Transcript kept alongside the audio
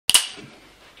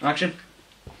Action.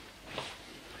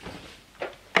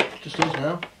 Just us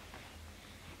now.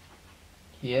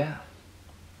 Yeah.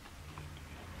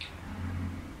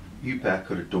 You pair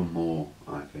could have done more,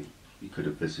 I think. You could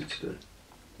have visited her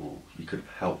more. You could have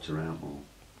helped her out more.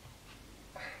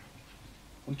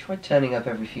 We tried turning up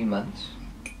every few months.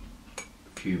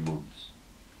 A few months.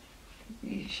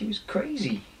 She was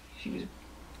crazy. She was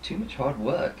too much hard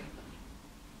work.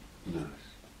 Nice.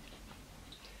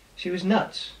 She was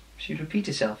nuts. She'd repeat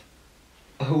herself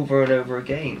over and over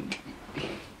again.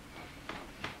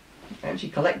 And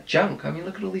she'd collect junk. I mean,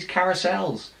 look at all these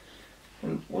carousels.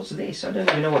 And what's this? I don't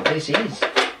even know what this is.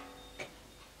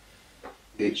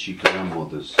 It's your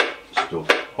grandmother's stuff.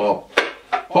 Bob!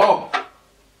 Bob!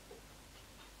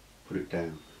 Put it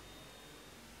down.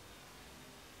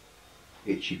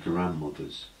 It's your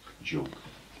grandmother's junk.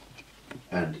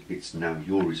 And it's now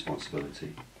your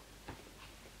responsibility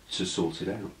to sort it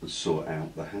out and sort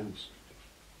out the house.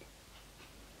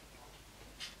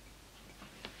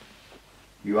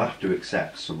 You have to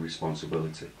accept some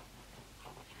responsibility.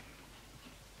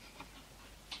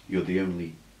 You're the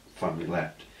only family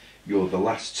left. You're the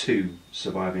last two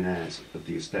surviving heirs of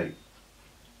the estate.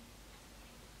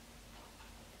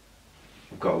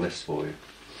 I've got a list for you.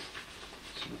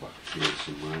 It's in the back of here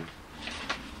somewhere.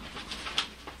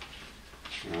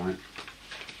 Right.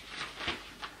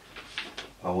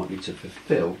 I want you to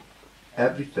fulfil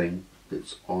everything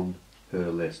that's on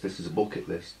her list. This is a bucket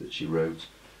list that she wrote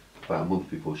about a month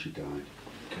before she died.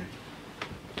 Okay.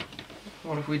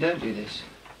 What if we don't do this?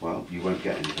 Well, you won't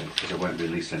get anything because I won't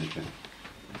release anything.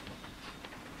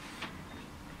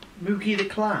 Mookie the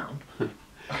Clown?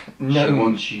 No. She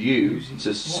wants you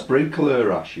to sprinkle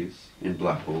her ashes in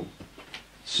Blackpool,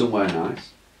 somewhere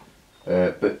nice.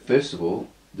 But first of all,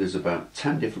 there's about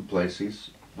 10 different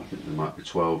places, I think there might be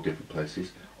 12 different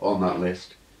places on that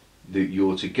list that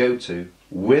you're to go to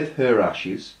with her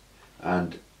ashes,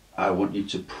 and I want you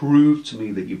to prove to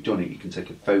me that you've done it. You can take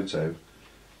a photo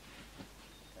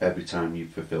every time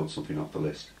you've fulfilled something off the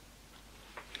list.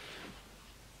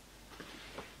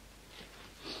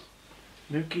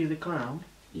 Mookie the Clown?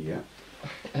 Yeah.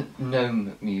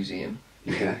 Gnome Museum.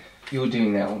 Yeah. You're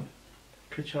doing that one.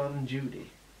 Pritchard and Judy.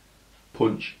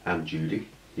 Punch and Judy.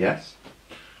 Yes.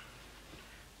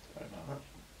 Sorry about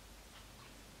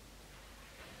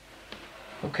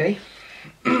that. Okay.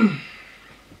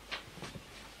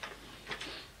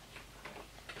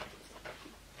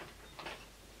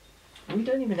 We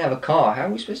don't even have a car. How are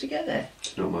we supposed to get there?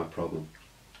 It's not my problem.